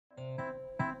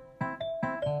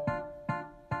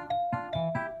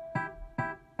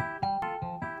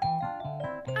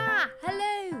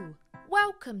Hello!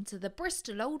 Welcome to the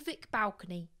Bristol Old Vic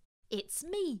balcony. It's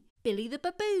me, Billy the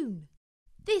Baboon.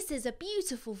 This is a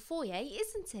beautiful foyer,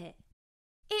 isn't it?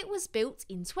 It was built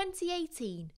in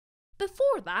 2018.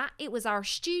 Before that, it was our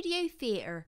studio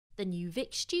theatre, the New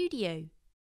Vic Studio.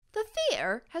 The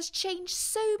theatre has changed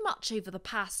so much over the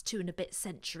past 2 and a bit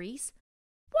centuries.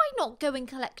 Why not go and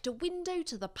collect a window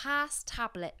to the past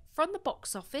tablet from the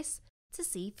box office to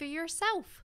see for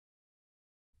yourself?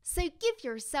 So give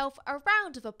yourself a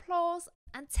round of applause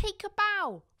and take a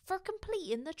bow for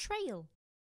completing the trail.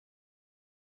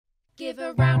 Give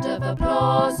a round of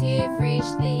applause, you've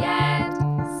reached the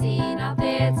end. Seen our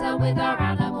theatre with our